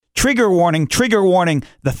Trigger warning,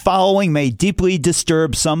 the following may deeply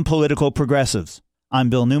disturb some political progressives.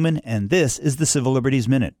 I'm Bill Newman, and this is the Civil Liberties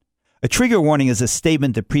Minute. A trigger warning is a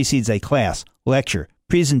statement that precedes a class, lecture,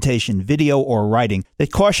 presentation, video, or writing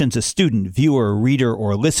that cautions a student, viewer, reader,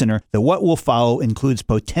 or listener that what will follow includes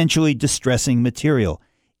potentially distressing material.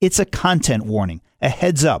 It's a content warning, a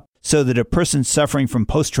heads up, so that a person suffering from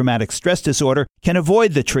post-traumatic stress disorder can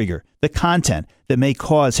avoid the trigger, the content that may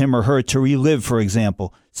cause him or her to relive, for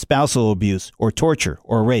example, spousal abuse or torture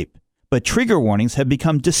or rape. But trigger warnings have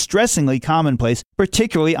become distressingly commonplace,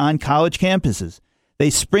 particularly on college campuses.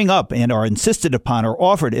 They spring up and are insisted upon or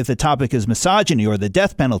offered if the topic is misogyny or the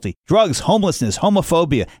death penalty, drugs, homelessness,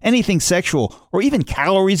 homophobia, anything sexual, or even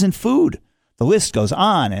calories in food. The list goes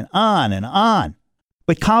on and on and on.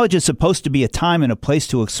 But college is supposed to be a time and a place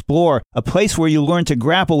to explore, a place where you learn to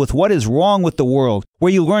grapple with what is wrong with the world,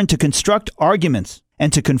 where you learn to construct arguments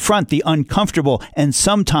and to confront the uncomfortable and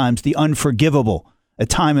sometimes the unforgivable, a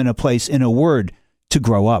time and a place, in a word, to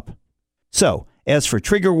grow up. So, as for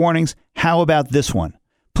trigger warnings, how about this one?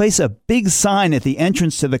 Place a big sign at the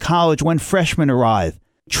entrance to the college when freshmen arrive.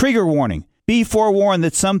 Trigger warning. Be forewarned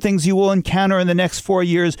that some things you will encounter in the next 4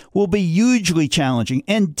 years will be hugely challenging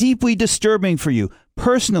and deeply disturbing for you,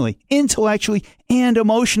 personally, intellectually, and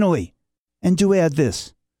emotionally. And do add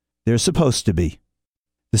this. They're supposed to be.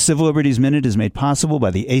 The Civil Liberties Minute is made possible by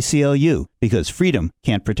the ACLU because freedom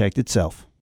can't protect itself.